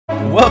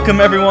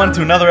Welcome everyone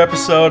to another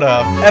episode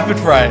of F It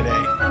Friday.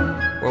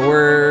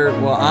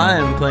 Well,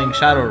 I'm playing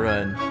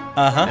Shadowrun.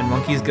 Uh-huh. And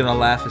Monkey's gonna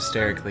laugh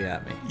hysterically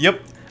at me.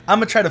 Yep. I'm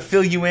gonna try to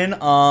fill you in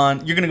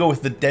on... You're gonna go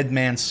with the Dead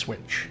Man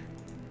Switch.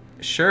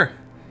 Sure.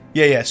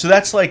 Yeah. So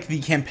that's like the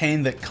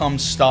campaign that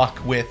comes stock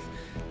with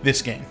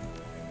this game.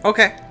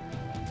 Okay.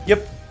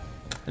 Yep.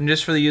 And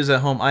just for the users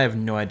at home, I have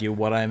no idea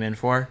what I'm in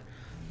for.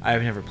 I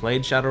have never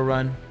played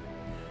Shadowrun.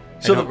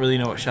 So I don't really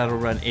know what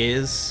Shadowrun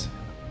is.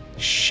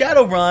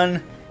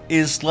 Shadowrun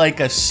is like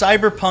a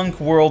cyberpunk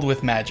world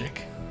with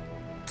magic.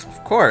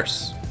 Of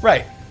course.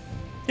 Right.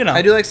 You know.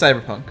 I do like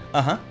cyberpunk.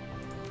 Uh-huh.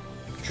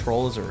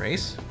 Troll is a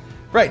race?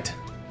 Right.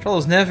 Troll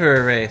is never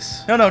a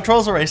race. No,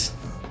 Troll's a race.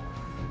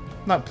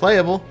 Not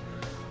playable.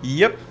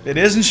 Yep, it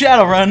is in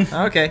Shadowrun.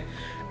 Okay.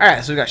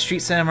 Alright, so we got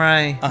Street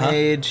Samurai,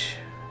 Mage,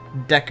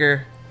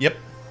 Decker, Yep.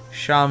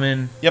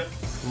 Shaman, Yep.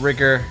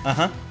 Rigger,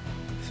 Uh-huh.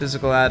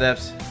 Physical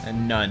Adept,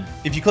 and None.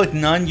 If you click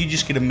none, you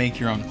just get to make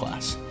your own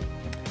class.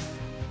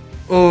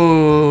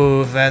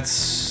 Oh, that's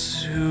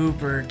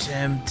super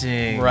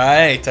tempting.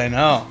 Right, I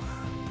know.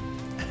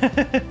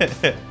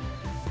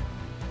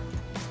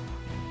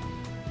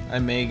 I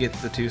may get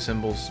the two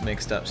symbols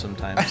mixed up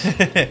sometimes.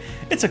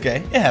 It's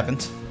okay. It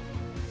happens.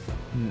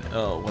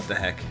 Oh, what the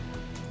heck.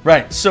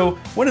 Right, so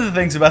one of the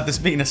things about this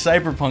being a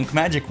cyberpunk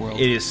magic world...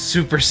 It is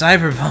super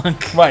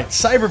cyberpunk. Right,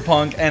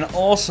 cyberpunk, and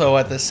also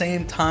at the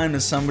same time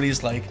as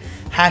somebody's, like,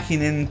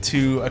 hacking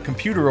into a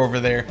computer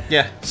over there,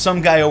 Yeah.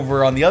 some guy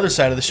over on the other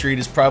side of the street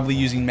is probably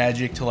using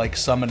magic to, like,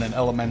 summon an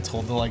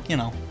elemental to, like, you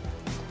know,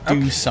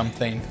 do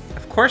something.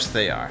 Of course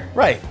they are.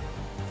 Right.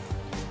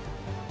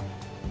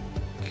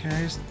 Can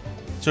I just...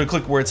 So you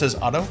click where it says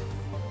auto,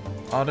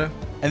 Auto?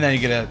 and then you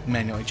get to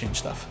manually change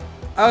stuff.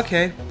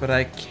 Okay, but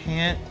I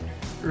can't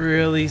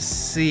really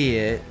see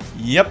it.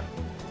 Yep.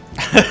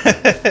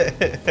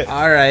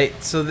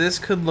 Alright, so this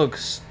could look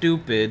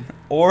stupid.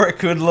 Or it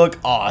could look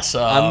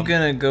awesome. I'm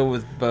gonna go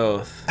with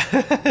both.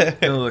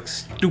 It'll look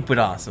stupid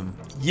awesome.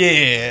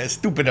 Yeah,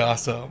 stupid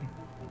awesome.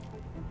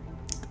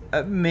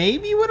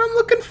 Maybe what I'm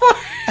looking for?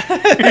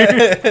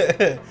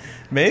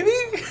 Maybe?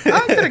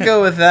 I'm gonna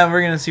go with that.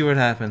 We're gonna see what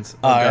happens.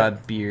 Oh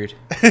god, beard.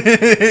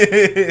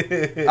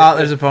 Oh,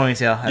 there's a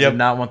ponytail. I Yep. did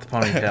not want the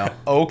ponytail.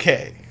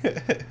 Okay.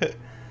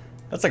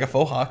 That's like a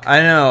faux hawk.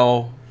 I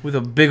know, with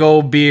a big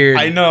old beard.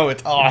 I know,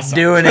 it's awesome.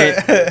 Doing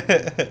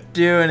it.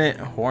 Doing it.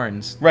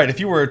 Horns. Right, if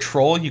you were a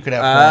troll, you could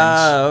have horns.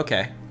 Oh,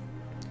 okay.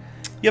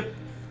 Yep.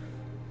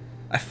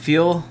 I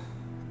feel,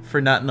 for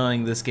not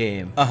knowing this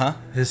game, Uh-huh.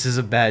 this is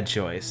a bad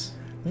choice.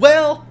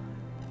 Well,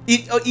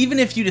 even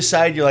if you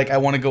decide you're like, I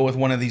want to go with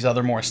one of these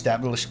other more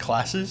established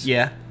classes,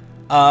 Yeah.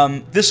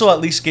 this will at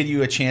least give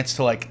you a chance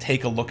to like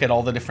take a look at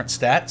all the different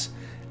stats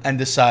and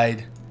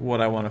decide. What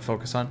I want to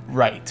focus on.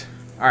 Right.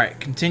 Alright,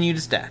 continue to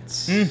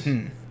stats.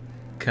 Mm-hmm.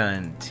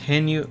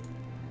 Continue.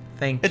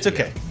 Thank you. It's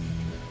okay.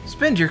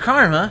 Spend your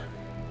karma.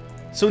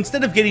 So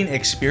instead of getting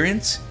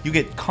experience, you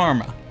get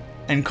karma.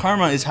 And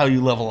karma is how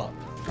you level up.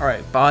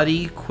 Alright,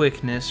 body,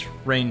 quickness,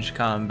 range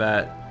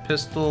combat,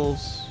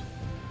 pistols,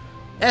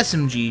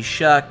 SMG,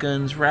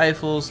 shotguns,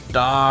 rifles,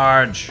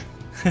 dodge.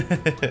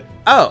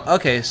 Oh,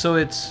 okay, so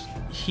it's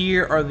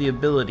here are the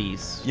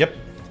abilities. Yep.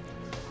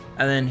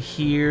 And then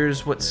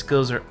here's what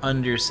skills are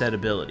under said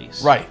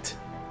abilities. Right.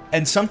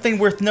 And something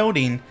worth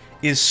noting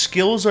is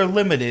skills are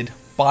limited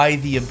by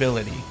the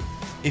ability.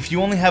 If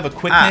you only have a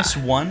quickness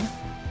 1,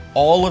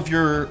 all of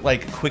your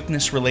like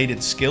quickness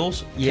related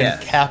skills can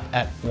cap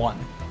at 1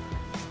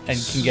 and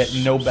can get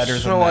no better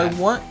than that. So I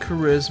want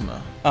charisma.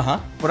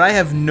 Uh-huh. But I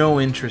have no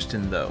interest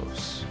in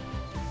those.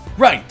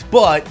 Right,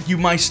 but you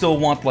might still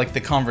want like the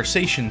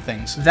conversation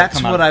things.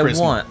 That's what I want.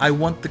 want. I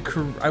want the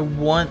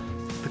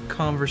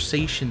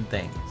conversation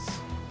things.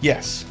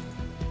 Yes.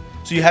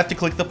 So you have to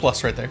click the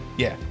plus right there.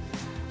 Yeah.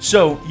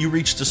 So you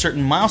reached a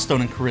certain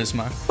milestone in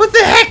charisma. What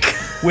the heck?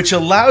 Which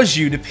allows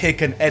you to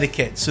pick an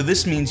etiquette. So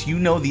this means you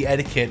know the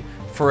etiquette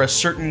for a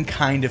certain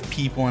kind of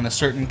people and a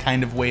certain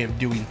kind of way of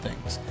doing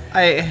things.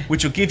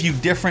 Which will give you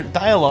different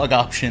dialogue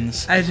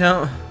options. I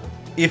don't...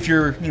 If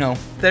you're, you know...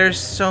 There's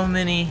so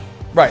many...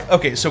 Right,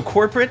 okay, so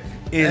corporate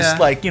is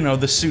like, you know,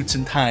 the suits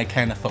and tie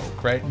kind of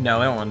folk, right? No,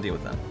 I don't want to deal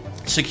with them.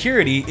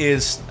 Security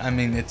is, I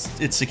mean,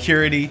 it's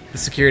security. The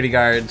security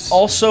guards.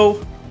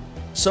 Also,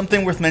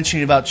 something worth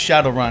mentioning about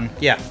Shadowrun.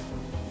 Yeah.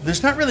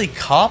 There's not really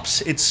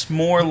cops, it's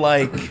more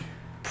like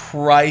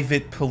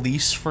private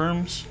police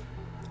firms.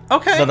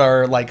 Okay. That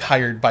are like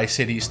hired by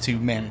cities to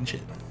manage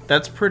it.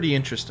 That's pretty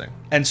interesting.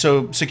 And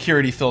so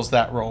security fills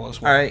that role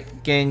as well.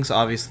 Alright, gangs,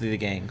 obviously the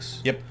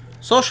gangs. Yep.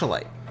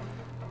 Socialite.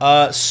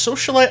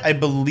 Socialite, I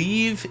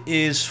believe,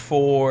 is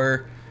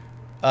for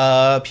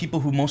people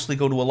who mostly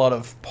go to a lot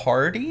of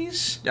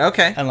parties.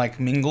 Okay. And like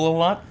mingle a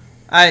lot.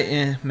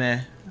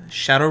 Meh.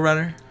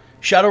 Shadowrunner.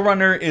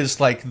 Shadowrunner is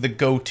like the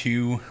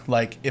go-to,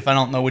 like if I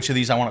don't know which of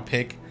these I want to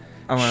pick.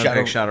 I want to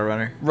pick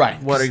Shadowrunner.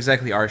 Right. What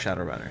exactly are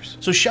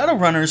Shadowrunners? So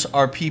Shadowrunners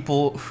are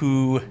people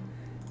who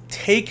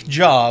take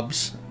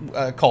jobs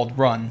called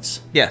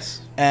runs.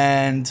 Yes.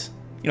 And,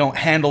 you know,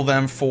 handle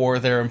them for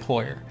their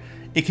employer.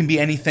 It can be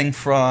anything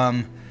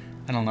from,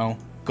 I don't know,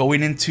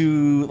 going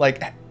into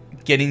like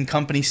getting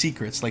company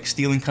secrets, like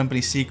stealing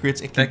company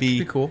secrets. It could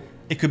be cool.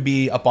 It could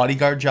be a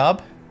bodyguard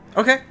job.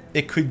 Okay.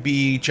 It could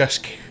be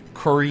just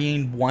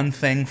currying one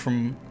thing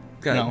from.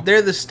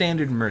 They're the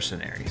standard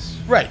mercenaries.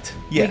 Right.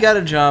 Yeah. We got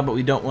a job, but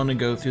we don't want to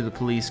go through the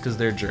police because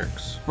they're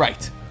jerks.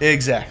 Right.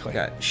 Exactly.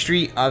 Got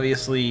street,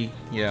 obviously,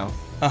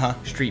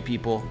 street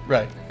people.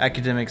 Right.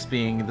 Academics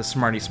being the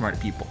smart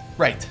people.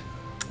 Right.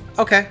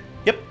 Okay.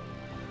 Yep.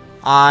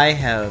 I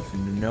have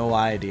no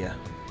idea.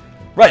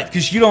 Right,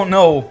 because you don't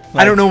know. Like,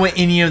 I don't know what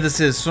any of this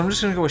is, so I'm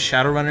just going to go with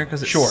Shadowrunner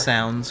because it Sure.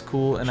 sounds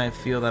cool, and I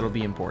feel that'll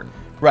be important.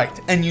 Right,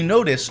 and you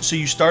notice, so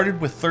you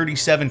started with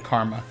 37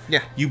 karma.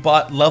 Yeah. You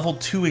bought level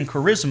 2 in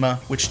charisma,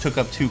 which took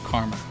up 2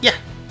 karma. Yeah.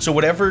 So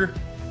whatever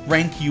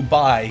rank you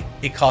buy,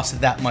 it costs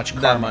that much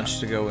karma. That much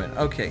to go in.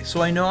 Okay,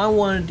 so I know I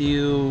want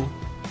to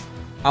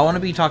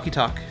be Talkie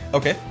Talk.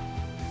 Okay.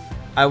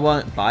 I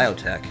want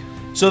Biotech.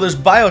 So there's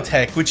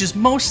Biotech, which is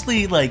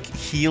mostly like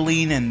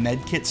healing and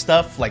medkit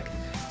stuff, like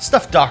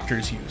stuff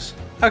doctors use.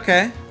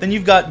 Okay. Then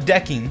you've got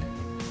Decking,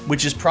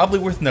 which is probably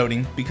worth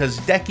noting, because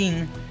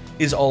Decking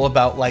is all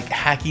about like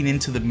hacking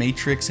into the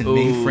matrix and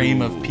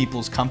mainframe of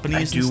people's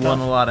companies. I do want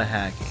a lot of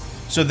hacking.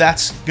 So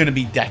that's going to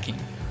be Decking.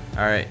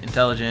 All right,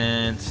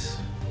 Intelligence.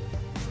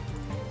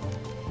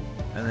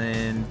 And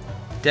then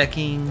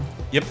Decking.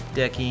 Yep.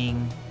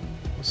 Decking.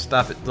 We'll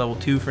stop at level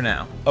 2 for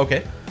now.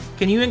 Okay.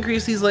 Can you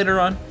increase these later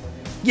on?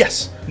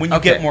 Yes, when you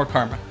get more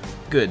karma.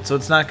 Good. So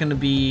it's not going to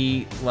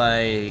be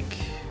like...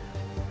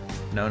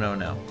 No.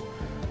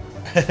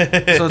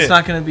 So it's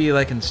not going to be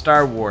like in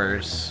Star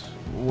Wars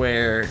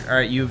where, all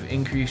right, you've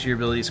increased your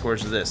ability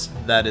scores to this.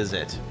 That is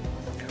it.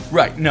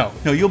 Right. No,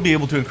 you'll be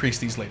able to increase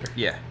these later.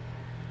 Yeah.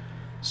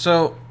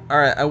 So, all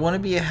right, I want to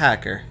be a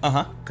hacker.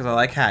 Uh-huh. Because I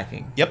like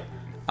hacking. Yep.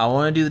 I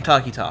want to do the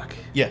Talkie Talk.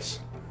 Yes.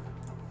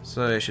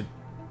 So I should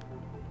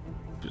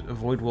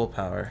avoid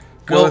willpower.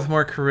 Go with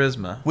more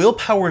charisma.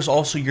 Willpower is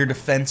also your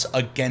defense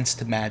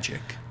against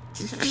magic.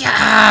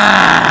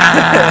 Yeah!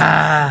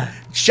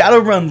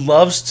 Shadowrun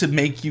loves to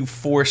make you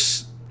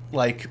force,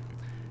 like,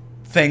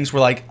 things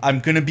where, like, I'm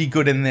going to be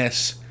good in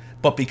this,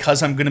 but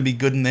because I'm going to be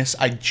good in this,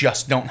 I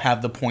just don't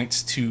have the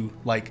points to,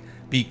 like,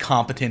 be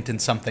competent in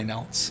something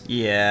else.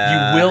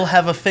 Yeah. You will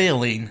have a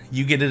failing.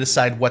 You get to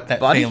decide what that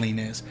failing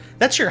is.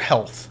 That's your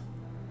health.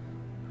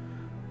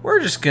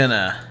 We're just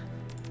gonna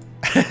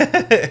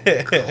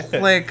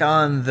click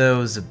on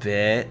those a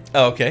bit.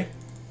 Oh, okay.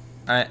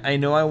 I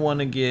know I want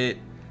to get...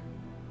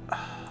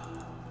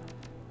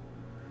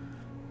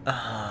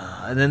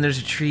 and then there's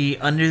a tree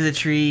under the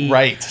tree.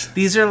 Right.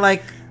 These are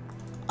like...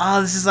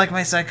 Oh, this is like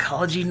my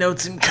psychology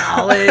notes in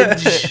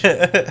college.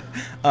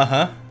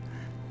 Uh-huh.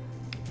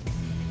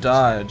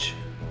 Dodge.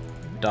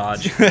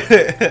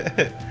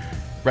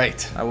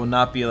 Right. I will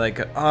not be like,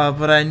 oh,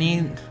 but I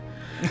need...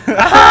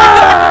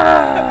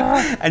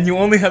 And you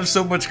only have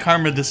so much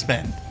karma to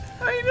spend.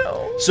 I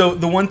know. So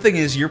the one thing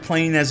is you're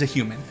playing as a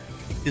human,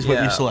 is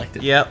what you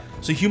selected. Yep.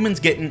 So humans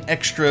get an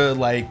extra,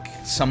 like,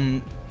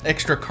 some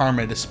extra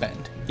karma to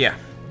spend. Yeah.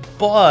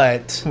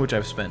 But... Which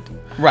I've spent.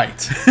 Right.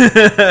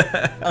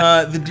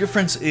 The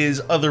difference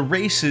is other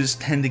races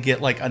tend to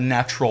get, like, a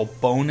natural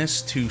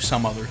bonus to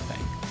some other thing.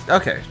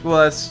 Okay, well,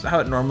 that's how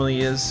it normally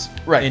is.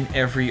 Right. In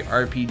every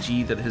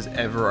RPG that has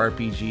ever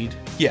RPG'd.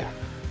 Yeah.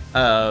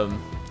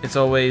 It's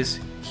always...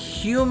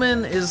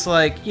 Human is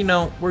like, you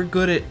know, we're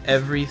good at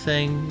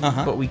everything,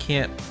 but we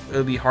can't...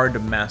 It'll be hard to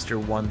master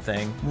one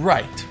thing.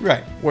 Right.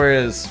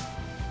 Whereas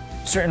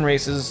certain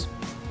races...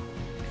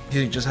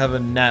 You just have a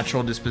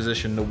natural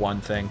disposition to one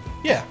thing.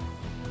 Yeah.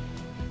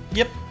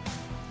 Yep.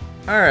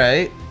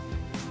 Alright.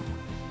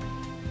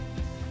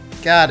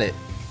 Got it.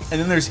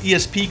 And then there's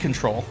ESP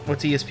control.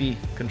 What's ESP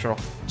control?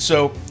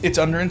 So it's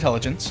under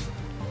intelligence.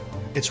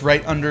 It's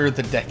right under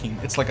the decking.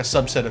 It's like a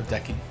subset of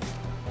decking.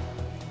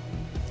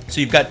 So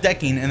you've got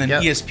decking and then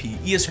ESP.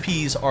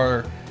 ESPs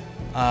are,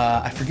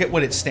 I forget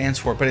what it stands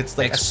for, but it's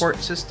like export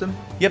system?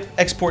 Yep,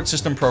 export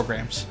system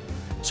programs.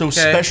 So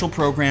special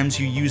programs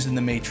you use in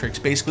the Matrix.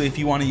 Basically, if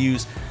you want to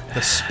use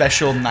the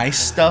special nice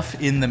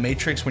stuff in the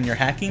Matrix when you're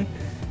hacking,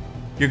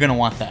 you're going to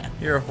want that.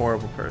 You're a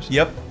horrible person.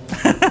 Yep.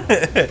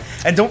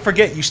 And don't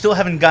forget, you still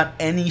haven't got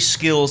any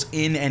skills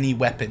in any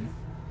weapon.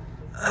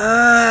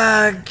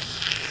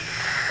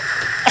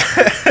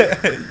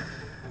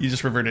 You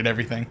just reverted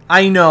everything.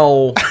 I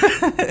know.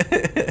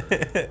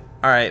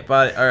 Alright,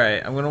 but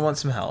alright, I'm going to want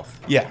some health.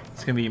 Yeah.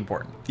 It's going to be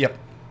important. Yep.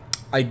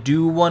 I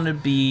do want to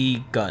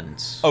be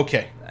guns.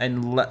 Okay.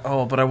 And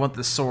but I want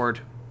the sword.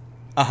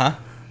 Uh-huh.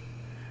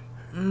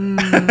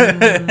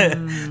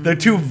 They're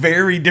two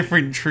very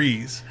different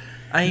trees.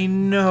 I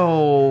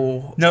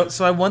know. No.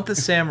 So I want the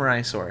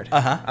samurai sword.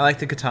 Uh-huh. I like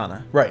the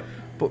katana. Right.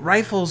 But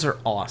rifles are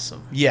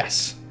awesome.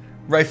 Yes.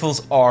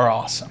 Rifles are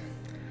awesome.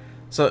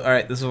 So,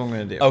 alright, this is what I'm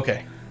going to do.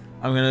 Okay.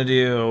 I'm going to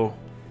do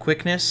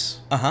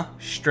quickness. Uh-huh.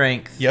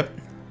 Strength. Yep.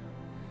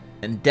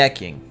 And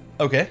decking.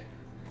 Okay.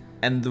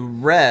 And the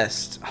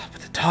rest... Oh,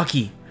 but the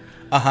talkie.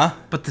 Uh-huh.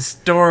 But the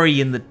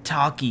story in the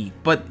talkie.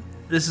 But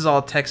this is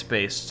all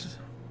text-based.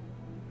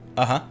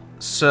 Uh-huh.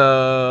 So...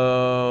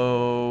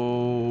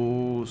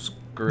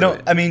 Screw No,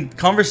 it. I mean,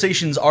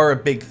 conversations are a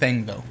big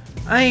thing, though.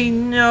 I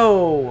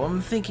know.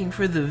 I'm thinking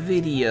for the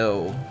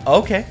video.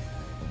 Okay.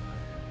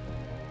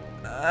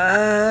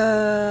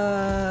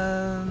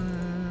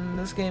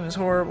 This game is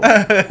horrible.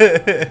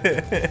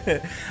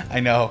 I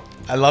know.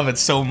 I love it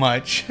so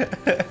much.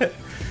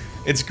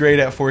 It's great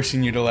at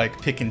forcing you to,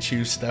 like, pick and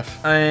choose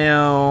stuff. I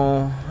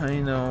know.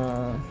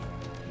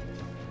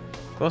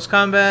 Close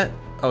combat?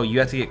 Oh, you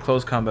have to get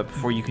close combat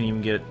before you can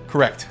even get it.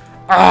 Correct.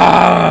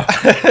 Ah!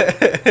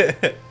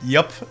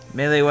 Yup.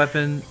 Melee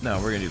weapon? No,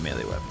 we're gonna do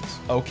melee weapons.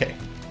 Okay.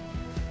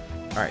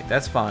 Alright,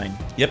 that's fine.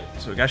 Yep.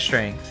 So we got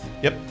strength.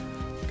 Yep.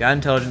 Got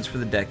intelligence for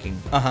the decking.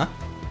 Uh-huh.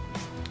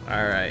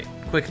 Alright,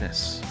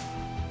 quickness.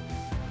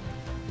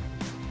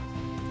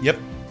 Yep.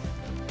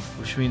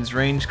 Which means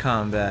range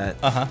combat.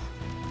 Uh-huh.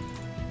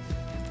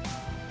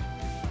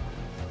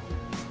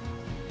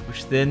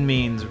 Which then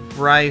means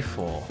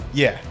rifle.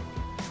 Yeah.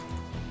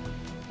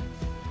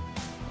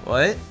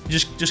 What?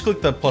 Just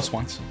click the plus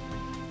ones.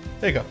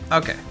 There you go.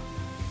 Okay.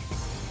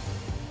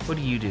 What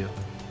do you do?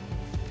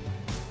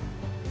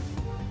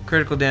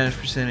 Critical damage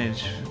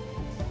percentage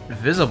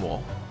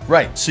visible.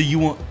 Right. So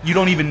you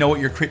don't even know what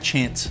your crit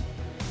chance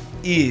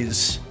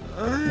is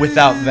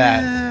without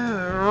that.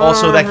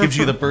 Also, that gives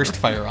you the burst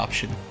fire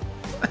option.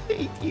 I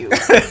hate you.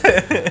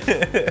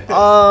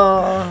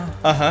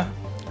 Uh-huh.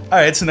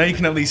 Alright, so now you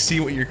can at least see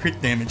what your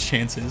crit damage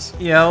chance is.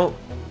 Yo,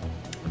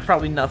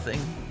 probably nothing.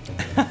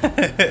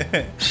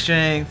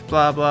 Strength,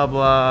 blah, blah,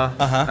 blah.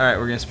 Uh-huh. Alright,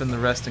 we're going to spend the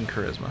rest in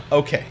charisma.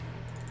 Okay.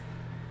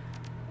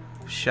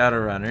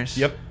 Shadowrunners.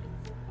 Yep.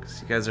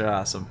 Because you guys are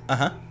awesome.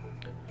 Uh-huh.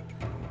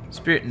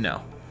 Spirit,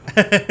 no.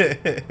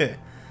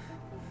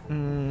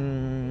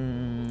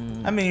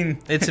 I mean...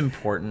 It's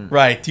important.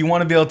 Right. Do you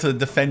want to be able to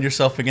defend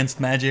yourself against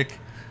magic?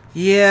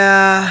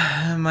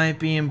 Yeah, it might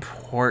be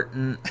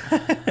important.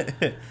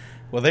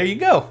 Well, there you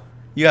go.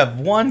 You have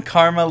one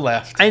karma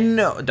left. I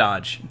know.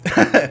 Dodge.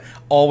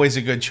 Always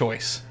a good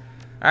choice.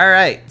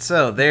 Alright,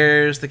 so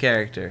there's the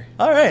character.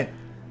 Alright.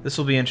 This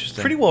will be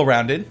interesting. Pretty well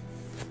rounded.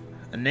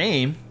 A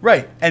name?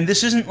 Right. And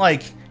this isn't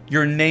like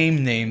your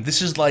name.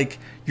 This is like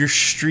your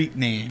street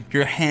name,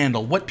 your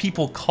handle, what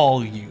people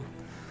call you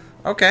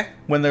Okay.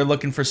 when they're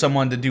looking for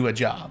someone to do a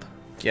job.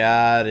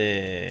 Got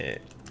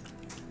it.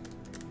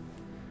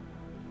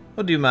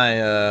 I'll do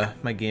my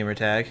my gamer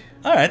tag.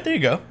 Alright, there you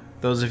go.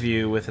 Those of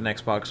you with an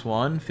Xbox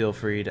One, feel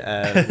free to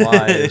add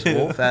Wise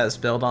Wolf as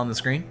spelled on the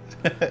screen.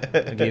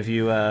 I'll give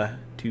you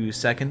 2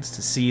 seconds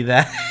to see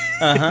that.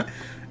 Uh-huh.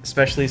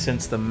 Especially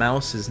since the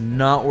mouse is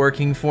not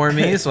working for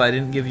me, so I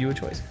didn't give you a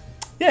choice.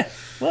 Yeah.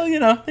 Well, you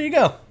know, there you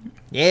go.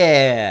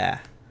 Yeah.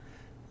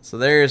 So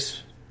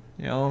there's,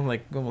 you know,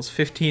 like almost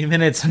 15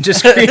 minutes of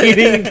just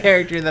creating a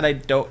character that I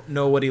don't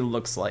know what he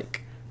looks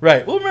like.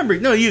 Right. Well, remember,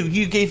 no,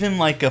 you gave him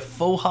like a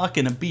faux hawk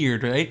and a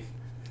beard, right?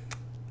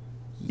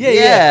 Yeah,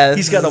 Yeah, yeah.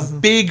 He's got a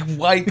big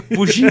white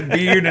bushy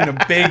beard and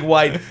a big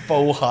white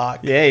faux hawk.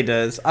 Yeah, he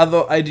does.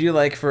 Although I do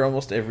like for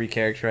almost every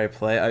character I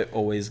play, I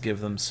always give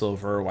them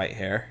silver or white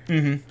hair.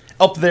 Mm-hmm.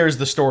 Up there is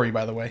the story,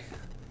 by the way.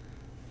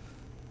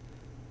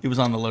 It was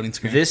on the loading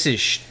screen. This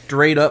is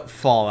straight up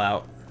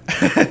Fallout.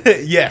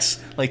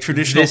 Yes, like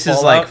traditional This Fallout.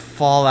 is like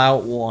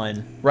Fallout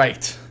 1.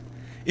 Right.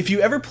 If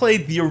you ever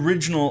played the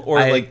original, or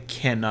I like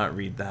cannot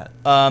read that.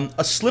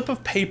 a slip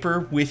of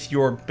paper with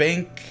your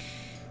bank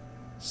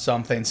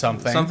something.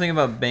 Something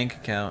about bank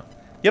account.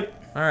 Yep.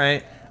 All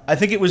right. I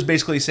think it was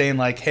basically saying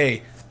like,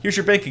 hey, here's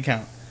your bank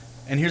account,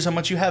 and here's how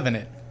much you have in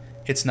it.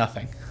 It's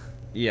nothing.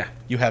 Yeah.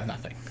 You have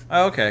nothing.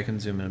 Oh, okay, I can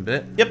zoom in a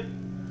bit. Yep.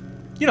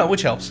 You know,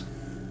 which helps.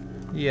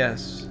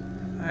 Yes.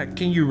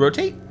 Can you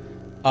rotate?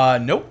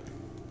 Nope.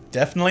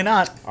 Definitely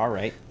not. All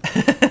right.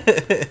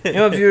 You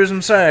know, viewers,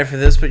 I'm sorry for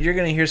this, but you're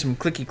going to hear some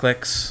clicky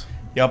clicks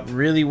Yep.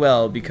 really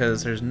well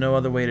because there's no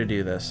other way to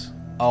do this.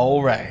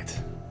 All right.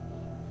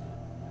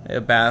 A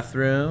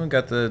bathroom,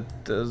 got the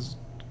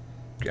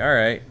all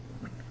right.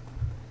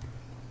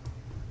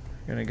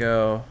 Gonna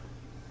go.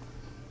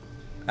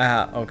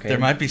 Okay. There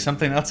might be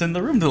something else in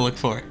the room to look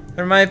for.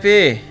 There might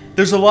be.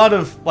 There's a lot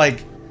of,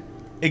 like,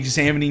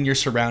 examining your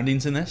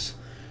surroundings in this.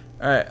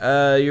 All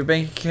right. Your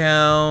bank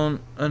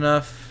account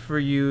enough for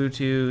you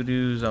to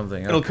do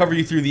something. It'll Okay. cover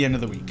you through the end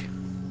of the week.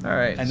 All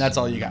right. And that's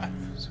all you got.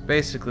 So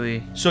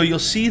basically, So you'll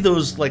see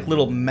those, like,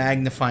 little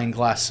magnifying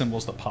glass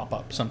symbols that pop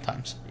up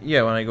sometimes.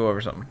 yeah. When I go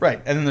over something.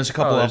 Right. And then there's a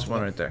couple Oh, of there's them.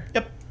 one right there.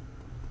 Yep.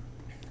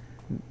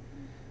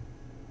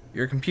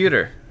 Your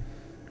computer.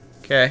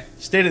 Okay.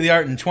 State of the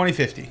art in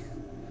 2050.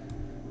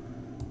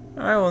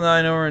 All right. Well, now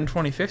I know we're in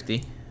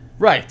 2050.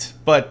 Right.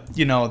 But,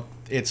 you know,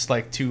 it's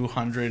like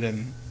 200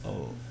 and...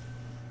 Oh,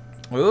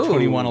 Ooh,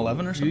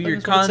 2111 or something View your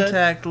is what it said?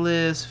 contact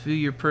list. View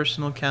your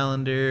personal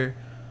calendar.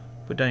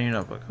 Put down your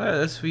notebook. All right,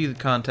 let's view the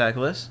contact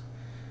list.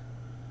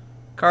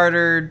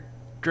 Carter,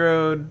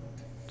 Drode,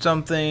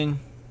 something.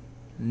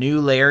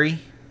 New Larry,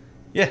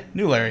 yeah,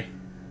 new Larry.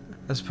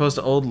 as opposed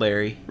to old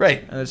Larry.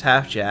 Right. And there's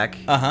half Jack,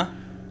 Uh-huh.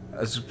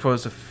 as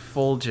opposed to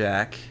full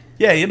Jack.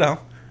 Yeah, you know.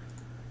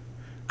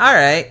 All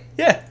right.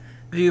 Yeah.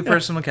 View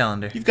personal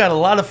calendar. You've got a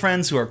lot of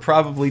friends who are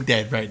probably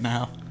dead right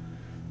now.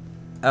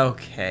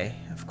 Okay,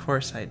 of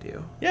course I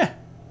do. Yeah.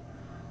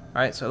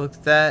 Alright, so I looked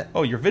at that.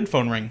 Oh, your vid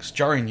phone rings,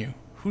 jarring you.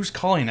 Who's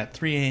calling at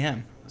 3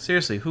 a.m.?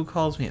 Seriously, who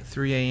calls me at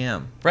 3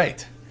 a.m.?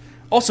 Right.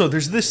 Also,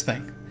 there's this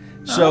thing.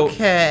 So,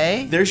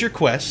 okay. There's your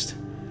quest,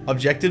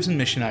 objectives and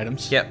mission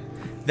items. Yep.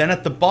 Then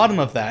at the bottom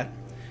of that,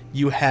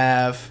 you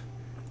have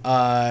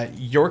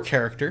your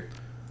character.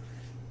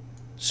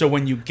 So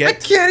when you get... I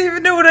can't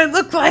even know what I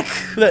look like!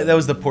 That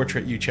was the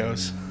portrait you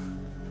chose.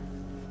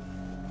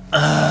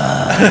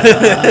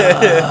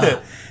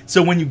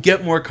 So when you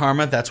get more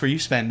karma, that's where you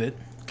spend it.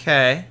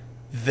 Okay.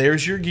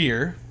 There's your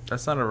gear.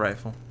 That's not a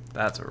rifle.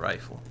 That's a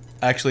rifle.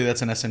 Actually,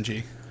 that's an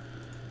SMG.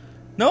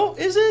 No,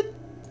 is it?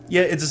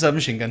 Yeah, it's a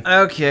submachine gun.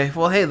 Okay,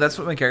 well, hey, that's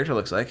what my character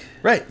looks like.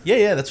 Right.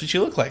 Yeah, that's what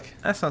you look like.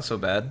 That's not so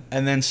bad.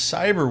 And then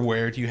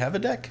cyberware, do you have a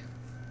deck?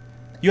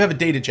 You have a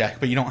data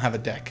jack, but you don't have a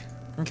deck.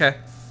 Okay.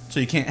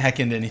 So you can't hack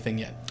into anything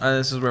yet.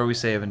 This is where we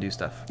save and do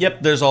stuff.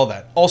 Yep, there's all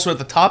that. Also at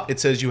the top, it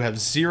says you have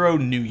 0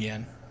 new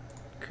yen.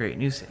 Create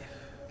new save.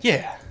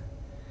 Yeah.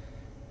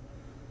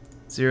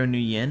 0 new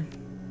yen?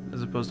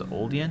 As opposed to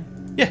old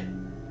yen? Yeah.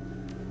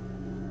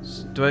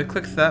 So do I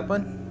click that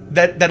one?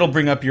 That'll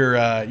bring up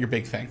your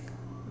big thing.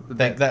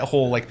 That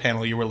whole like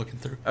panel you were looking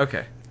through.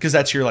 Okay. Because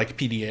that's your like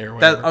PDA or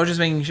whatever. I was just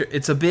making sure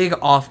it's a big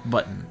off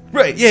button.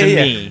 Right. Yeah. To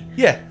yeah. me.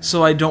 Yeah.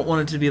 So I don't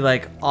want it to be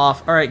like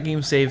off. All right,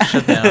 game save,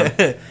 shut down.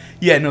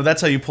 Yeah. No,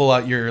 that's how you pull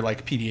out your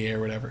like PDA or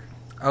whatever.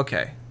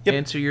 Okay. Yep.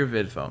 Answer your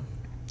vid phone.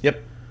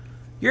 Yep.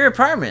 Your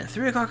apartment,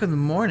 3 o'clock in the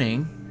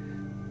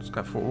morning. It's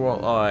got 4. Well,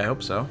 oh, I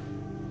hope so.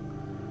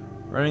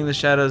 Running the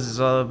Shadows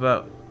is all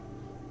about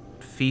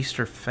feast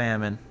or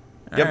famine.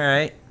 Yep. All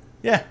right.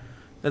 Yeah.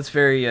 That's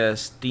very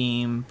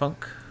steampunk.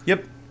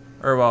 Yep.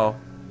 Or, well,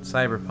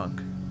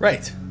 cyberpunk.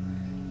 Right.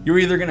 You're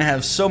either going to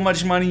have so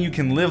much money you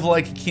can live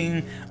like a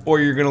king, or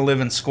you're going to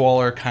live in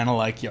squalor kind of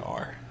like you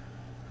are.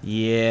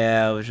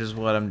 Yeah, which is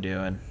what I'm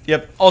doing.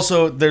 Yep.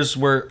 Also, there's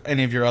where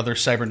any of your other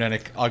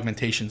cybernetic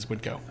augmentations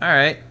would go. All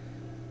right.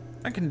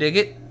 I can dig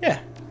it. Yeah.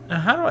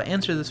 Now, how do I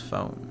answer this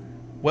phone?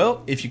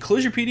 Well, if you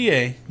close your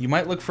PDA, you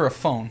might look for a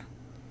phone.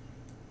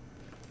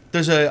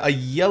 There's a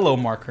yellow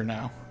marker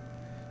now.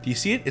 Do you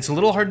see it? It's a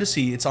little hard to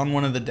see. It's on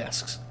one of the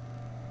desks.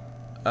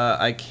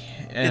 I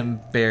can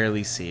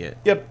barely see it.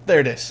 Yep, there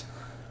it is.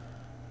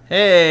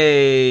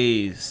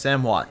 Hey,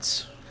 Sam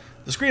Watts.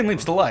 The screen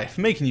leaps to life,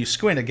 making you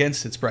squint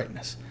against its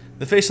brightness.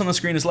 The face on the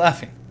screen is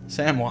laughing.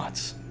 Sam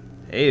Watts.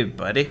 Hey,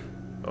 buddy.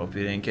 Hope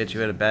he didn't catch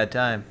you at a bad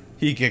time.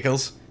 He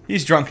giggles.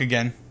 He's drunk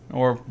again.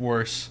 Or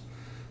worse.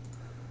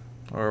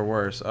 Or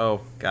worse.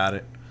 Oh, got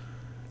it.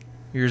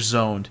 You're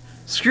zoned.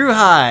 Screw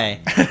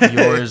high.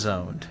 You're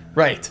zoned.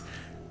 Right.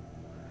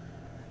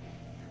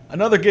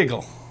 Another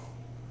giggle.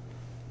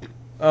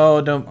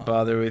 Oh, don't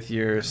bother with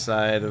your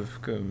side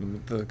of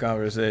the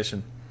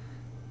conversation.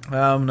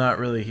 I'm not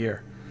really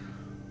here.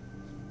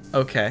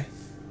 Okay.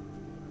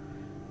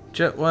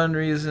 Just one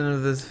reason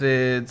of this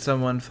vid,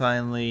 someone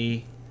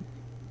finally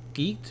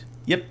geeked?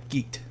 Yep,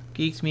 geeked.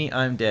 Geeked me,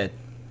 I'm dead.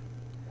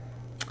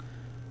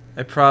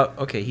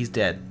 Okay, he's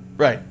dead.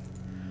 Right.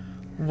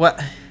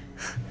 What?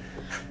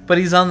 But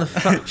he's on the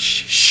phone.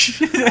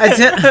 Shh.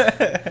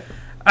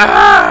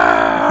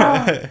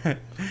 Ah!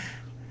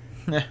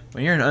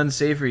 When you're an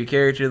unsavory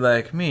character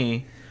like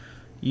me,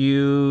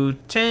 you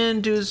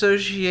tend to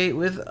associate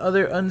with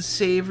other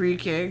unsavory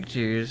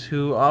characters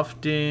who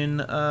often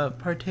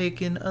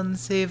partake in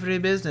unsavory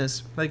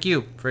business. Like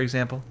you, for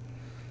example.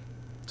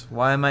 So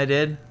why am I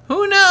dead?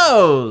 Who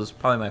knows?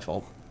 Probably my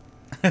fault.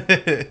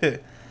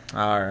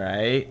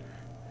 Alright.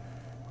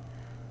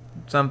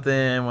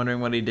 Something, wondering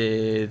what he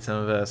did, some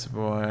of us are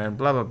born,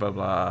 blah blah blah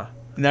blah.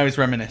 Now he's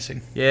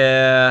reminiscing.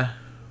 Yeah.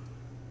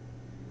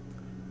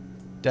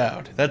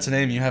 Dowd. That's a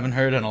name you haven't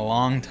heard in a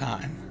long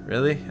time.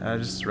 Really? I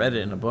just read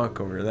it in a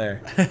book over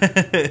there.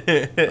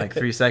 Like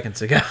 3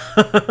 seconds ago.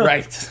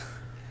 Right.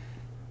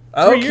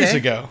 3 years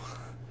ago.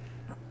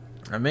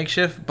 A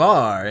makeshift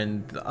bar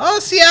in... Oh,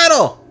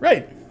 Seattle!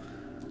 Right.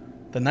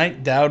 The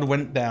night Dowd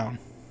went down.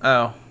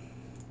 Oh.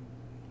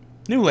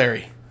 New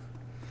Larry.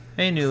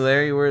 Hey, new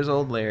Larry. Where's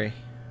old Larry?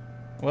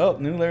 Well,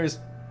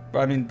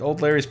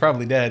 old Larry's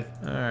probably dead.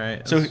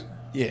 Alright. So,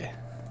 yeah.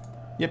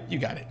 Yep, you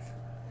got it.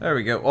 There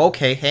we go.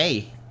 Okay,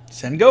 hey.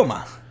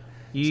 Sengoma.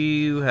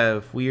 You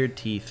have weird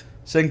teeth.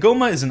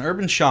 Sengoma is an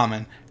urban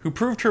shaman who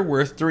proved her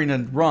worth during a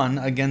run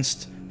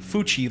against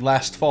Fuchi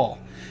last fall.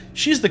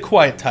 She's the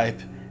quiet type,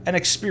 an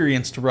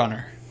experienced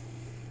runner.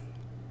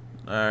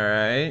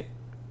 Alright.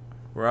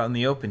 We're out in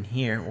the open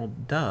here. Well,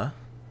 duh.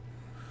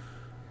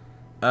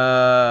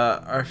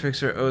 Our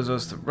fixer owes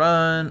us the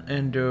run,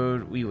 and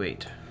dude, we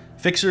wait.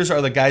 Fixers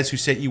are the guys who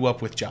set you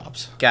up with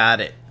jobs.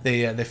 Got it.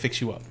 They fix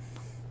you up.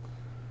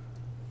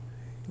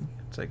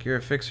 It's like you're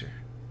a fixer.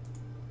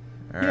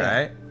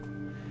 Alright.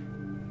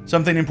 Yeah.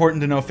 Something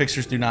important to know,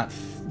 fixers do not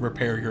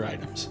repair your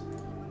items.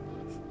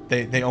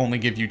 They only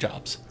give you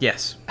jobs.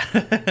 Yes.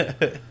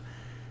 That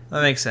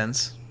makes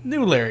sense.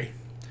 New Larry.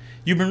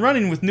 You've been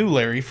running with New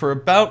Larry for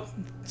about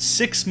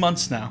 6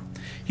 months now.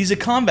 He's a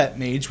combat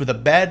mage with a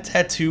bad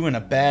tattoo and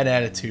a bad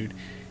attitude.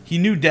 He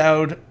knew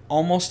Dowd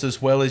almost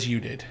as well as you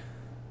did.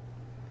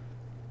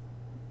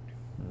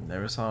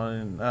 Never saw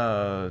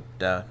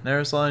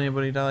never saw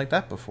anybody die like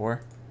that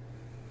before.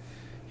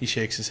 He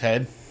shakes his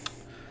head.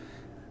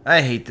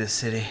 I hate this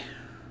city.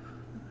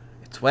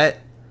 It's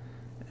wet.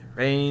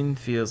 Rain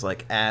feels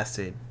like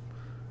acid.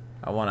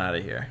 I want out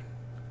of here.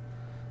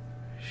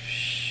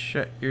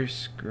 Shut your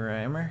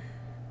screamer.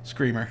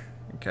 Screamer.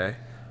 Okay.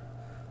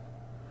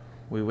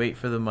 We wait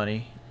for the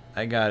money.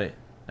 I got it.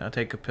 Now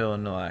take a pill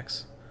and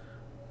relax.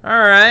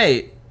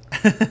 Alright.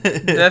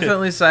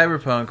 Definitely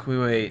cyberpunk. We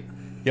wait.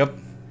 Yep.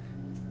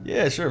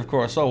 Yeah, sure, of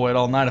course. I'll wait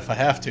all night if I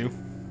have to.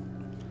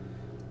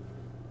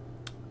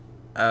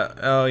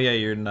 Oh, yeah,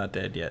 you're not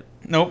dead yet.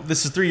 Nope,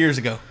 this is 3 years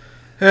ago.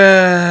 You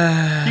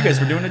guys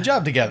were doing a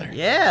job together.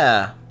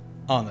 Yeah.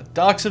 On the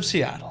docks of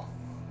Seattle.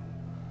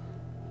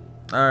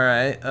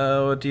 Alright,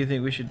 what do you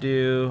think we should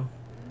do?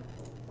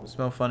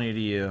 Smell funny to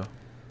you.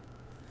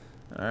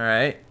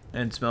 Alright,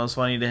 and smells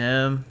funny to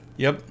him.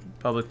 Yep.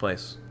 Public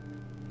place.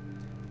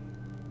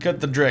 Cut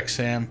the drick,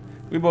 Sam.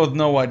 We both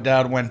know why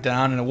Dad went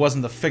down, and it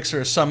wasn't the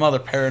fixer or some other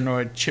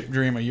paranoid chip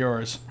dream of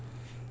yours.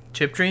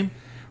 Chip dream?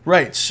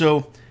 Right,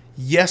 so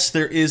yes,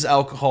 there is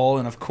alcohol,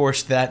 and of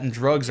course that and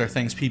drugs are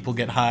things people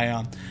get high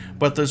on.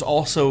 But there's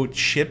also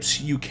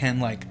chips you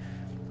can, like,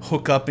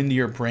 hook up into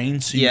your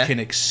brain so you can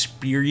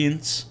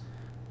experience,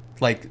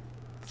 like,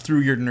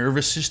 through your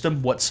nervous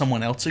system what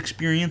someone else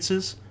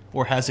experiences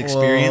or has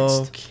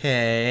experienced.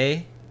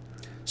 Okay.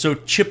 So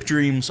chip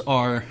dreams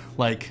are,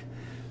 like,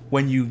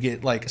 when you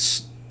get, like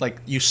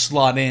you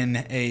slot in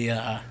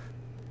a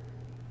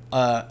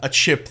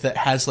chip that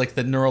has, like,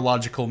 the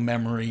neurological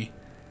memory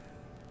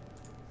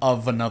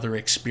of another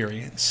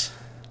experience.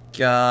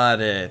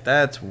 Got it.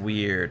 That's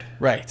weird.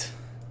 Right.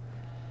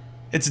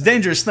 It's a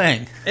dangerous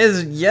thing.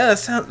 Yeah, it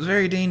sounds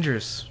very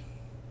dangerous.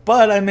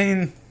 But, I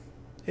mean,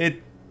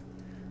 it,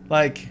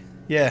 like,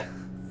 yeah.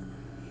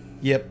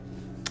 Yep.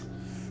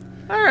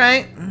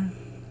 Alright.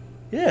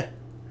 Yeah.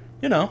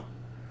 You know.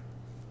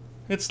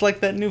 It's like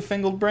that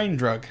newfangled brain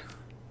drug.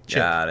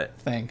 Got it.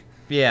 Thing.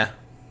 Yeah.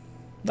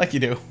 Like you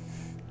do.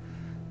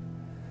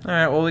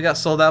 Alright, well, we got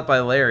sold out by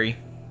Larry.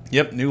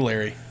 Yep, new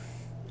Larry.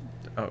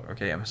 Oh,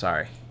 okay, I'm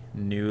sorry.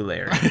 New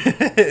Larry.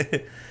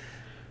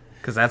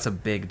 Because that's a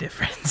big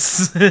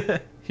difference.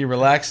 He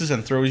relaxes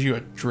and throws you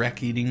a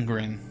Drek-eating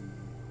grin.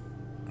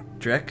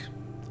 Drek?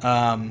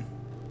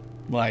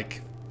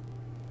 Like...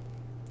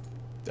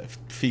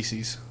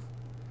 feces.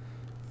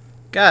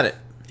 Got it.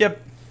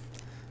 Yep.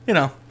 You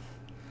know.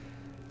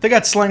 They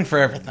got slang for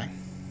everything.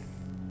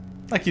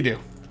 Like you do.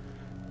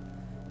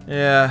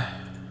 Yeah.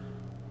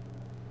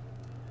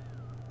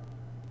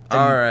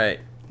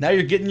 Alright. Now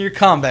you're getting your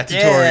combat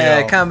tutorial.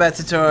 Yeah, combat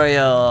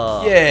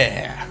tutorial.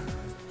 Yeah.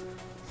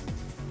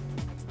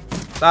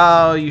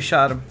 Oh, you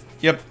shot him.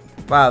 Yep.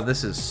 Wow,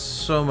 this is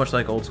so much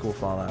like old school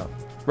Fallout.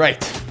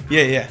 Right.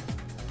 Yeah, yeah.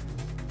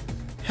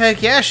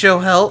 Heck yeah, show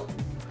help.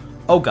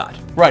 Oh god.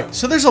 Right.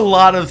 So there's a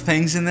lot of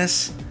things in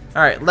this.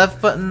 Alright, left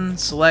button,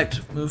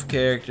 select, move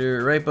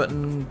character. Right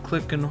button,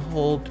 click and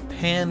hold,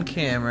 pan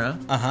camera.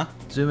 Uh-huh.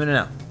 Zoom in and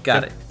out.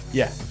 Got it.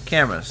 Yeah.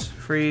 Cameras.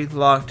 Free,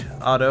 locked,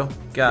 auto.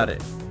 Got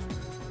it.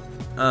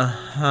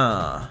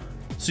 Uh-huh.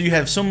 So you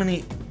have so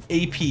many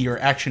AP or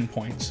action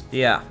points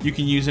Yeah. you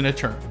can use in a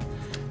turn.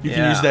 You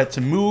can use that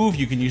to move.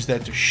 You can use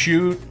that to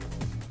shoot.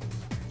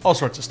 All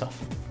sorts of stuff.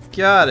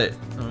 Got it.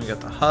 And we got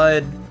the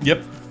HUD.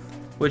 Yep.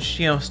 Which,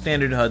 you know,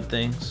 standard HUD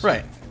things.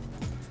 Right.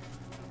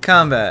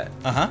 Combat.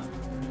 Uh-huh.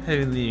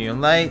 Heavy,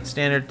 medium, light.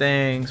 Standard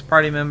things.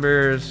 Party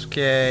members.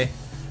 Okay.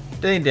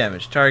 Daily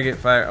damage. Target,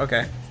 fire.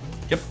 Okay.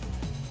 Yep.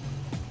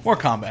 More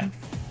combat.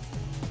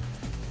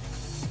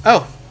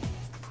 Oh.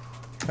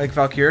 Like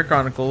Valkyria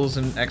Chronicles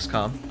and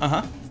XCOM.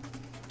 Uh-huh.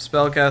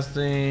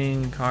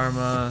 Spellcasting,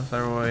 Karma,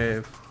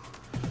 Cyberwave.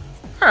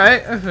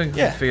 Alright, I think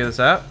we can figure this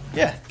out.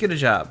 Yeah. Get a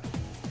job.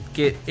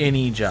 Get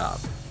any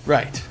job.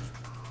 Right.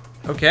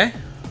 Okay.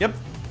 Yep.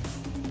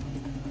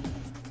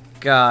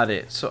 Got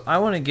it. So I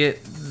want to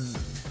get...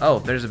 Oh,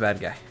 there's a bad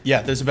guy.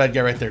 Yeah, there's a bad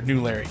guy right there.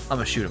 New Larry. I'm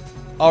going to shoot him.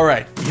 All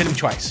right. You hit him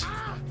twice.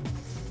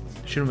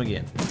 Shoot him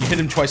again. You hit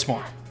him twice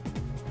more.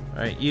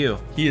 Alright, you.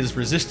 He is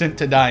resistant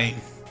to dying.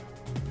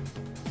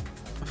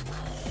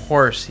 Of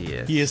course he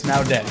is. He is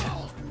now dead.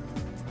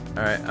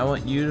 Alright, I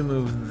want you to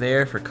move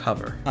there for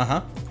cover.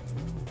 Uh-huh.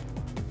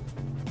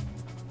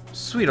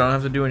 Sweet, I don't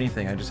have to do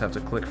anything. I just have to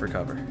click for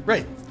cover.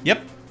 Right.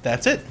 Yep.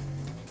 That's it.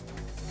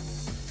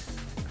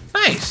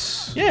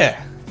 Nice!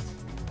 Yeah.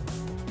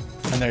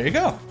 And there you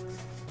go.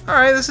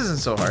 Alright, this isn't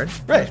so hard.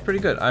 Right. It's pretty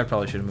good. I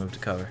probably should have moved to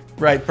cover.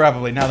 Right,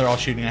 probably. Now they're all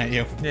shooting at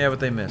you. Yeah, but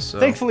they missed, so...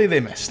 Thankfully, they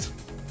missed.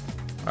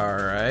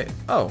 Alright.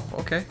 Oh,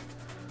 okay.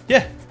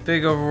 Yeah.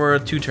 Big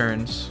overworld, 2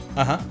 turns.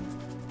 Uh-huh.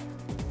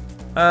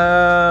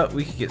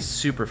 We could get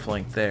super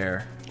flanked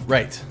there.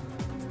 Right.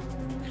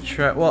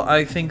 Try, well,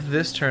 I think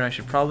this turn I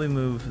should probably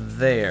move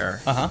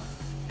there. Uh-huh.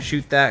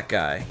 Shoot that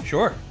guy.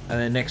 Sure. And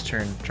then next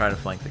turn, try to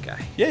flank the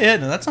guy. Yeah, yeah,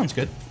 no, that sounds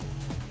good.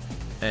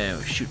 And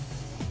we shoot.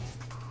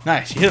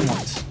 Nice, you hit him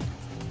once.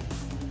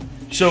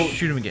 So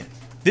shoot him again.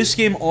 This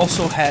game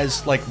also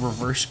has, like,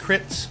 reverse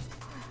crits.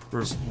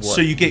 What?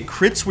 So you get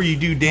crits where you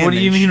do damage. What do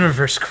you mean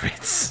reverse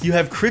crits? You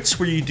have crits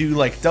where you do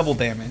like double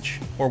damage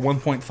or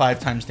 1.5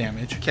 times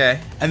damage. Okay.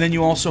 And then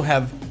you also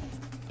have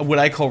what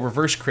I call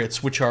reverse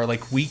crits, which are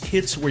like weak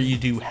hits where you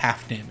do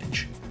half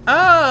damage.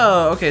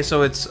 Oh, okay.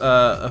 So it's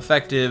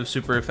effective,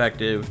 super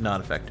effective,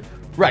 not effective.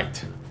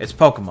 Right. It's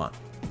Pokemon.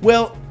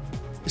 Well,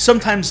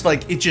 sometimes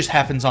like it just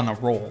happens on a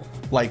roll.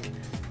 Like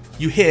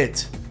you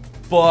hit,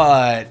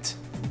 but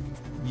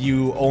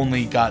you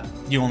only get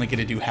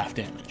to do half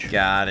damage.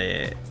 Got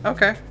it.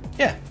 Okay.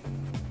 Yeah.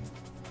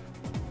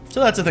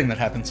 So that's a thing that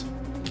happens.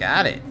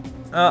 Got it.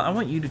 I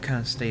want you to kind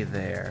of stay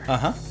there.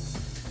 Uh-huh.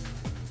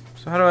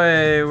 So how do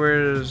I...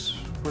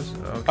 What's...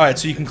 Okay. All right,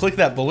 so you can click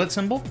that bullet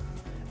symbol,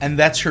 and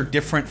that's your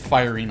different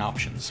firing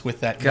options with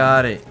that gun.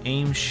 Got it.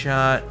 Aim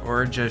shot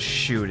or just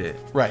shoot it.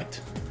 Right.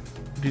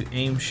 Do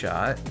aim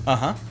shot.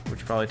 Uh-huh.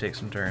 Which probably takes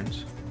some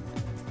turns.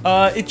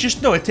 It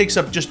takes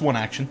up just one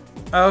action.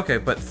 Oh, okay,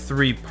 but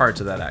 3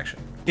 parts of that action.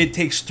 It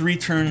takes 3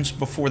 turns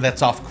before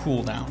that's off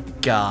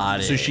cooldown.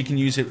 Got it. So she can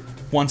use it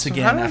once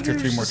again how do I after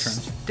 3 more just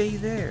turns. Stay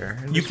there.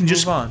 And You can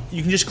just move on.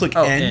 You can just click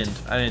Oh, end. end.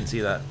 I didn't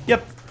see that.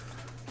 Yep.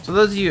 So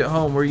those of you at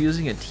home, we're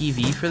using a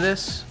TV for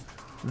this.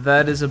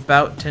 That is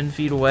about 10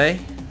 feet away.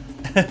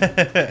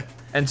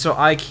 And so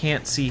I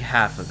can't see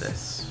half of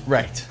this.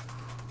 Right.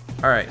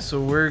 Alright,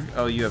 so we're...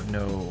 Oh, you have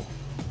no...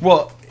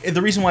 Well,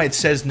 the reason why it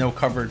says no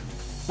covered...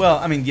 Well,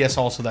 I mean, yes,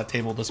 also that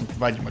table doesn't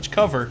provide you much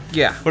cover.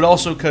 Yeah. But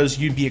also because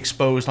you'd be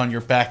exposed on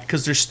your back,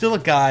 because there's still a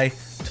guy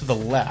to the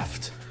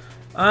left.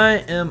 I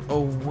am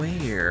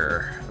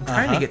aware. I'm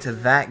trying to get to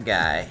that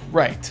guy.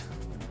 Right.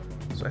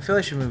 So I feel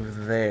I should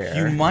move there.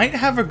 You might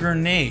have a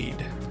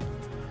grenade.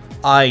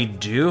 I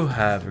do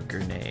have a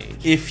grenade.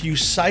 If you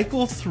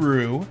cycle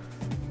through...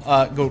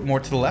 go more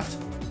to the left.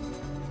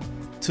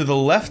 To the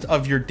left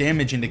of your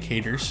damage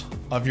indicators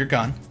of your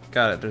gun.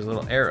 Got it. There's a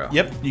little arrow.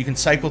 Yep, you can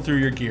cycle through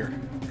your gear.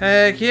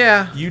 Heck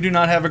yeah. You do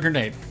not have a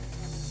grenade.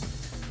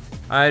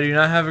 I do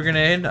not have a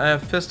grenade. I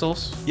have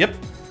pistols. Yep,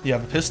 you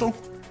have a pistol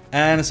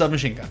and a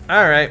submachine gun.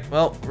 Alright,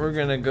 well, we're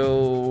gonna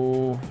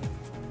go...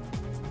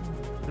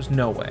 There's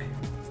no way.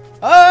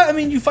 I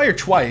mean, you fire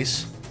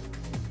twice.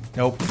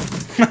 Nope.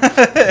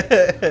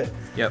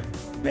 Yep.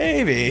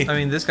 Maybe. I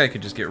mean, this guy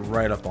could just get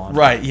right up on him.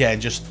 Right, yeah,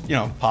 just,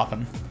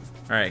 popping.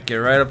 Alright, get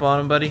right up on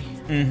him, buddy.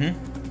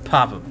 Mm-hmm.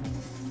 Pop him.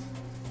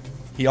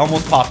 He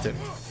almost popped it.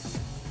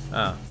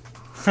 Oh.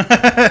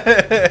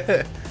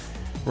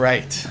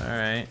 Right.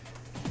 Alright.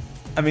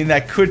 I mean,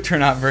 that could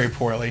turn out very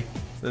poorly.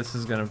 This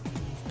is gonna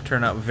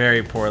turn out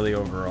very poorly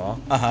overall.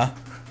 Uh-huh.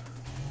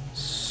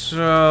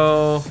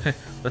 So,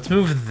 let's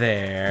move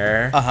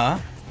there. Uh-huh.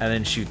 And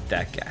then shoot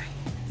that guy.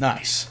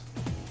 Nice.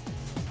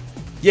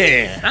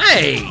 Yeah.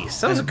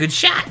 Nice! That was a good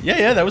shot.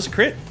 Yeah, that was a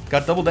crit.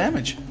 Got double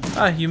damage.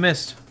 Ah, you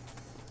missed.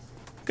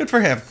 Good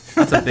for him.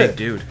 That's a big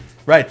dude.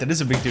 Right, that is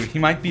a big dude. He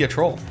might be a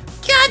troll.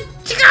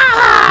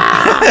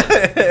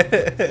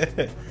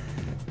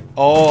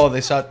 Oh,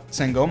 they shot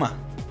Sangoma.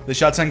 They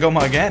shot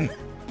Sangoma again.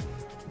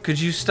 Could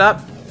you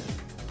stop?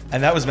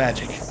 And that was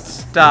magic.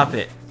 Stop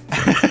it.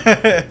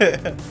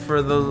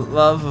 For the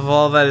love of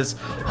all that is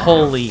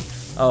holy.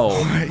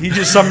 Oh. He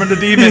just summoned a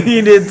demon.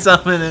 He did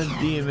summon a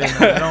demon.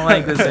 I don't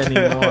like this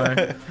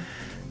anymore.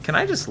 Can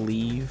I just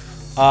leave?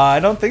 I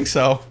don't think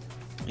so.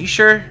 You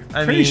sure?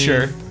 Pretty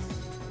sure.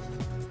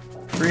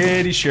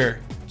 Pretty sure.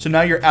 So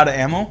now you're out of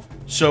ammo.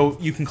 So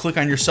you can click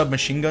on your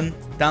submachine gun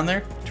down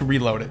there to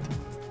reload it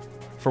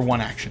for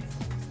 1 action.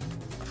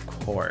 Of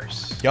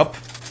course. Yup.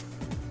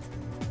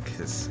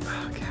 Because,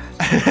 oh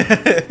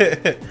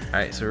god.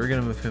 Alright, so we're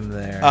gonna move him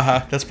there.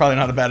 Uh-huh. That's probably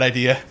not a bad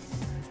idea.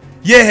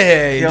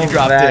 Yay! Kill You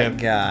dropped that him.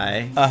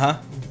 guy. Uh-huh.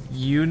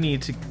 You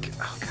need to...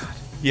 Oh god.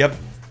 Yep.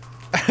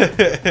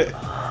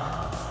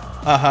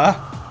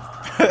 Uh-huh.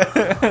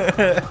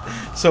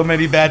 So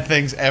many bad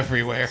things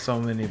everywhere. So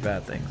many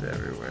bad things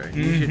everywhere.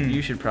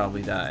 You should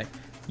probably die.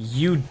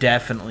 You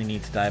definitely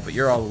need to die, but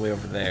you're all the way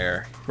over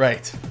there.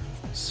 Right.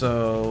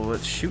 So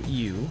let's shoot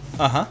you.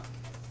 Uh-huh.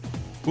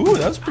 Ooh,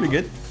 that was pretty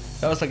good.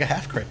 That was like a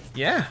half crit.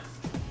 Yeah.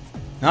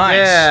 Nice.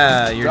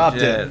 Yeah, you're Dropped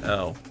dead. it.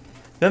 Oh.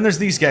 Then there's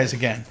these guys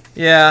again.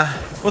 Yeah.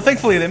 Well,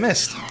 thankfully they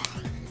missed.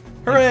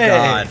 Hooray!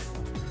 God.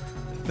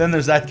 Then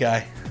there's that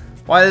guy.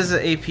 Why does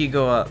the AP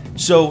go up?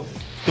 So,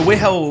 the way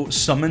how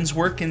summons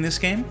work in this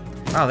game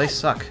Wow, they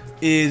suck.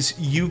 is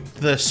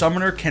the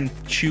summoner can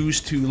choose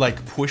to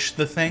like push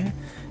the thing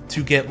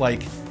to get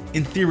like,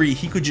 in theory,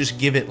 he could just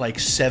give it like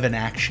 7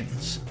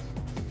 actions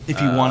if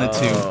he wanted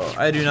to. Oh,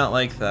 I do not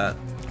like that.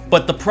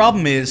 But the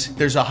problem is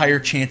there's a higher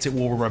chance it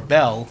will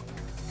rebel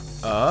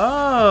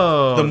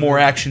Oh. the more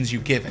actions you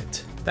give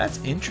it.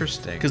 That's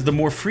interesting. Because the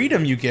more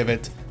freedom you give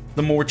it,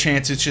 the more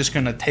chance it's just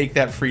going to take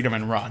that freedom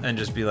and run. And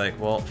just be like,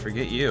 well,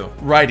 forget you.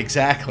 Right,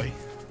 exactly.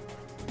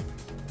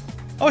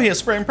 Oh, he has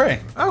spray and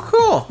pray. Oh,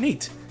 cool.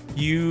 Neat.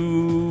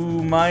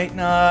 You might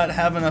not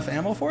have enough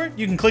ammo for it.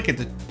 You can click it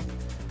to,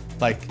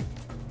 like...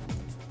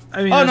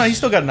 I mean, Oh, no, he's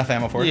still got enough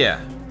ammo for it. Yeah.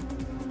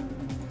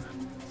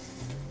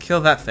 Kill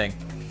that thing.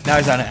 Now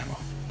he's out of ammo.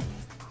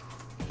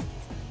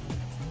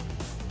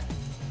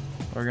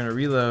 We're gonna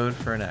reload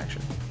for an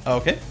action.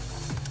 Okay.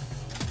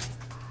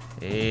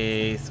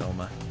 Hey,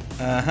 Soma.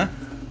 Uh-huh.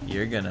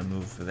 You're gonna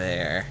move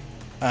there.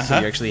 Uh-huh. So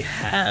you actually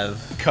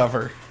have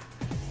cover.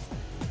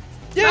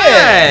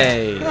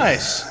 Yeah!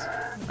 Nice.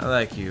 I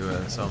like you,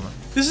 Soma.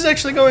 This is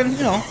actually going,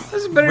 This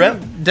is better.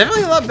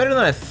 Definitely a lot better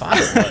than I thought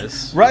it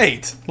was.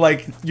 Right.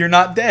 Like, you're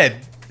not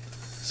dead.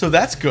 So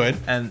that's good.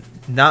 And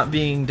not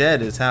being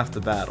dead is half the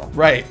battle.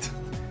 Right.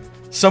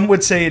 Some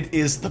would say it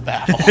is the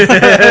battle.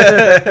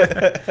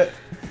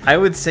 I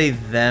would say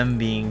them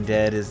being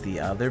dead is the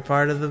other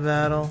part of the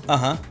battle.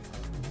 Uh-huh.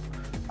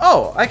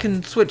 Oh, I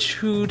can switch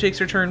who takes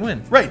their turn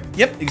when. Right.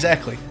 Yep,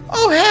 exactly.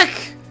 Oh,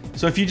 heck!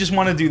 So if you just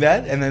want to do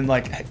that and then,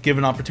 like, give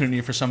an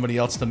opportunity for somebody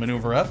else to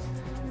maneuver up,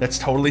 that's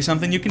totally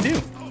something you can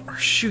do. Or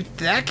shoot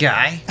that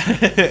guy.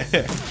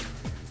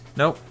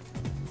 Nope.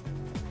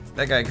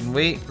 That guy can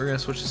wait. We're going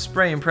to switch to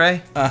spray and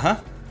pray. Uh-huh.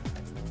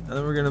 And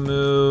then we're going to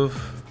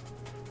move...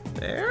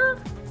 There?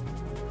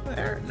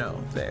 There?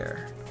 No,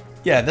 there.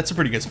 Yeah, that's a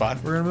pretty good spot.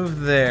 We're going to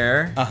move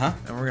there. Uh-huh.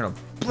 And we're going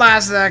to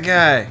blast that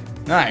guy.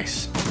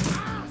 Nice.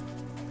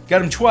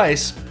 Got him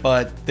twice,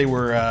 but they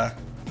were,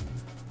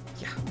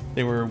 Yeah.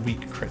 they were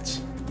weak crits.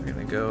 We're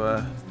going to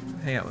go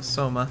hang out with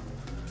Soma.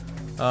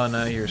 Oh,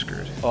 no, you're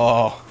screwed.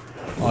 Oh,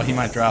 he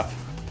might drop.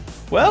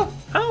 Well,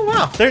 Oh,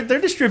 wow. they're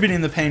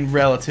distributing the pain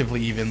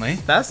relatively evenly.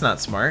 That's not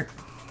smart.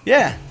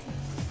 Yeah.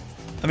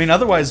 I mean,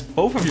 otherwise,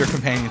 both of your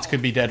companions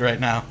could be dead right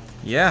now.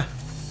 Yeah.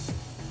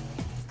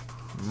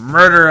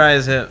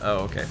 Murderize him. Oh,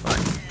 okay, fine.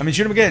 I mean,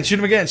 shoot him again, shoot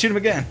him again, shoot him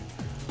again.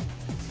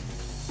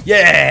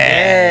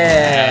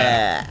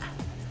 Yeah!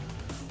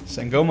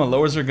 Sangoma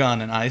lowers her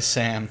gun and eyes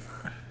Sam.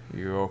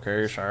 You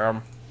okay,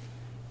 Sam?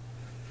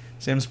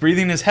 Sam's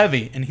breathing is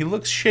heavy, and he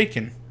looks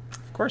shaken.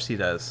 Of course he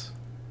does.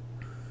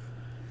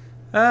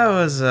 That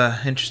was an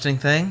interesting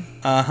thing.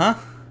 Uh-huh.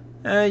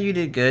 You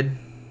did good.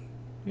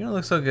 You don't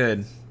look so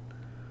good.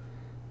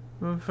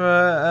 You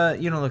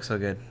don't look so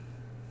good.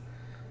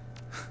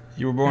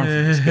 You were born for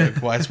this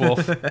good, Wise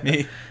Wolf.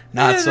 Me,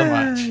 not so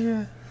much.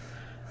 Yeah.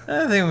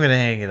 I think I'm gonna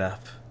hang it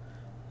up.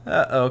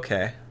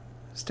 Okay.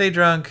 Stay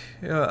drunk.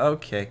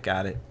 Okay,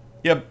 got it.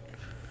 Yep.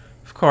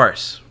 Of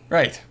course.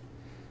 Right.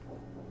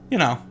 You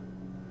know.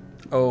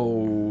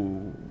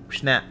 Oh,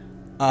 snap.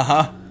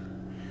 Uh-huh.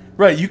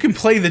 Right, you can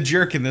play the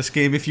jerk in this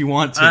game if you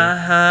want to.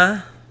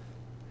 Uh-huh.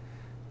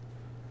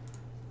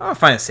 I'll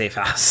find a safe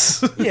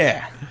house.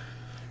 Yeah.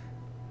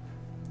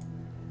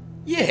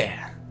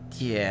 Yeah.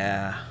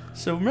 Yeah.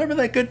 So remember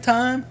that good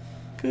time?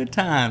 Good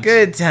times.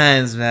 Good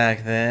times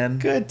back then.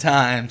 Good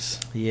times.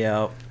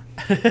 Yep.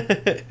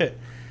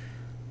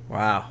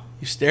 Wow.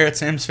 You stare at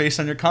Sam's face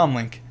on your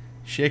comlink.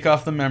 Shake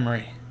off the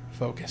memory.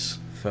 Focus.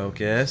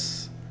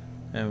 Focus.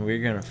 And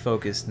we're going to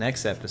focus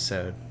next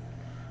episode.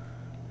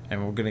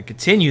 And we're going to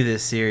continue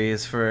this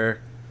series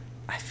for,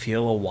 I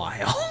feel, a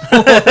while.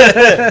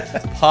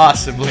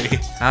 Possibly.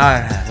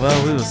 Alright.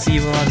 Well, we will see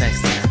you all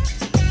next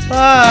time.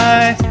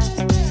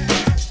 Bye.